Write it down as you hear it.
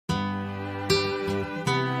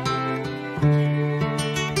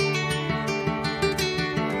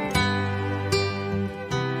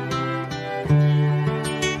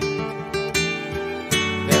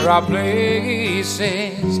are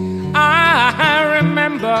places I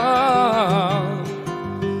remember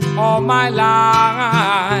all my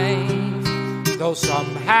life, though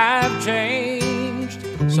some have changed,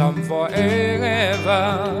 some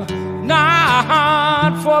forever,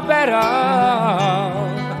 not for better.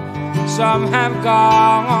 Some have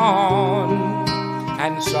gone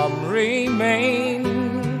and some remain.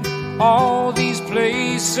 All these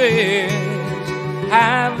places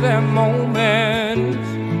have their moments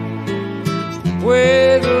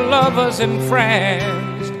with lovers and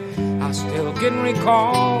friends. I still can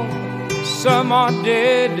recall some are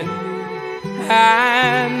dead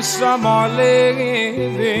and some are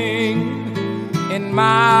living. In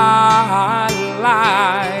my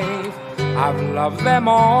life, I've loved them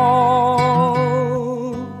all.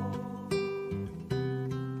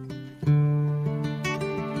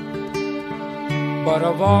 But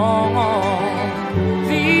of all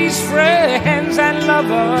these friends and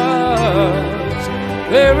lovers,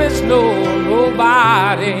 there is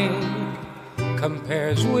nobody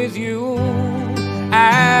compares with you.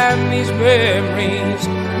 And these memories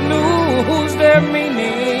lose their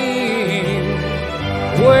meaning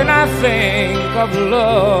when I think of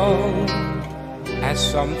love as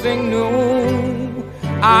something new.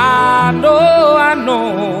 I know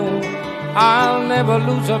I'll never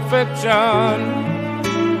lose affection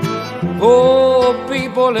for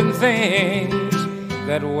people and things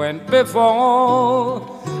that went before.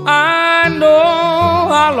 I know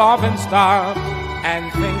I'll often stop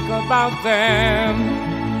and think about them.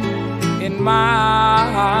 In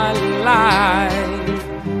my life,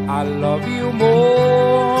 I love you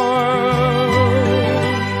more.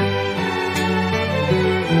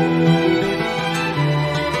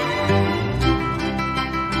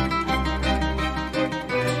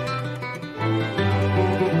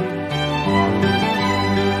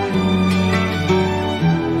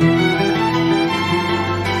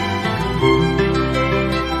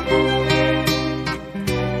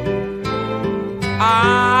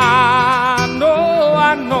 I know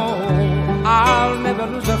I'll never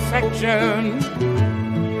lose affection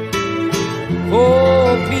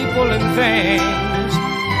for people and things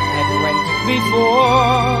that went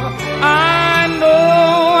before. I know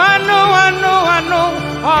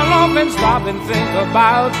I'll often stop and think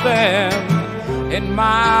about them. In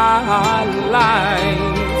my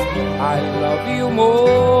life, I love you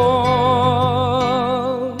more.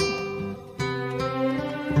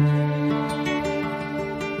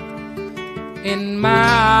 In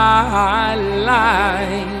my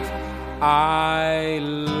life, I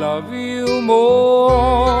love you.